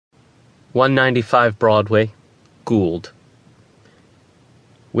195 Broadway, Gould.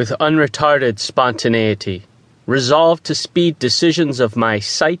 With unretarded spontaneity, resolved to speed decisions of my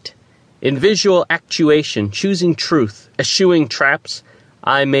sight, in visual actuation, choosing truth, eschewing traps,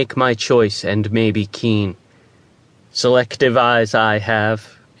 I make my choice and may be keen. Selective eyes I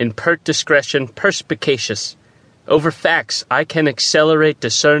have, in pert discretion perspicacious. Over facts I can accelerate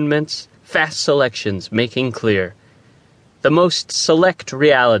discernments, fast selections making clear. The most select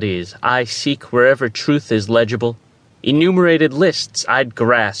realities I seek wherever truth is legible. Enumerated lists I'd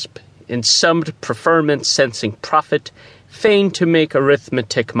grasp, in summed preferment sensing profit, fain to make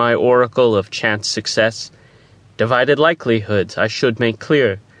arithmetic my oracle of chance success. Divided likelihoods I should make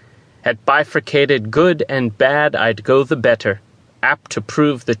clear. At bifurcated good and bad I'd go the better, apt to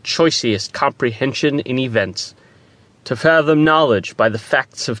prove the choicest comprehension in events. To fathom knowledge by the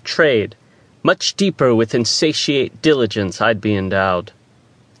facts of trade, much deeper with insatiate diligence I'd be endowed.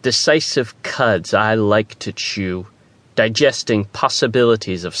 Decisive cuds I like to chew, digesting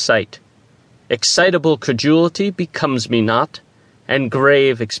possibilities of sight. Excitable credulity becomes me not, and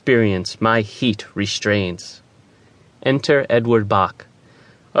grave experience my heat restrains. Enter Edward Bach.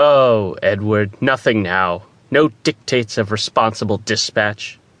 Oh, Edward, nothing now. No dictates of responsible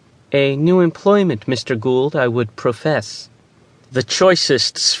dispatch. A new employment, Mr. Gould, I would profess. The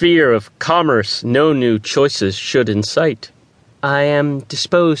choicest sphere of commerce no new choices should incite. I am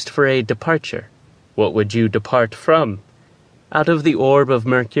disposed for a departure. What would you depart from? Out of the orb of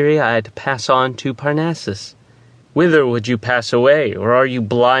Mercury I'd pass on to Parnassus. Whither would you pass away, or are you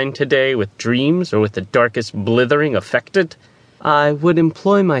blind today with dreams, or with the darkest blithering affected? I would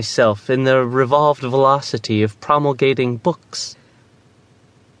employ myself in the revolved velocity of promulgating books,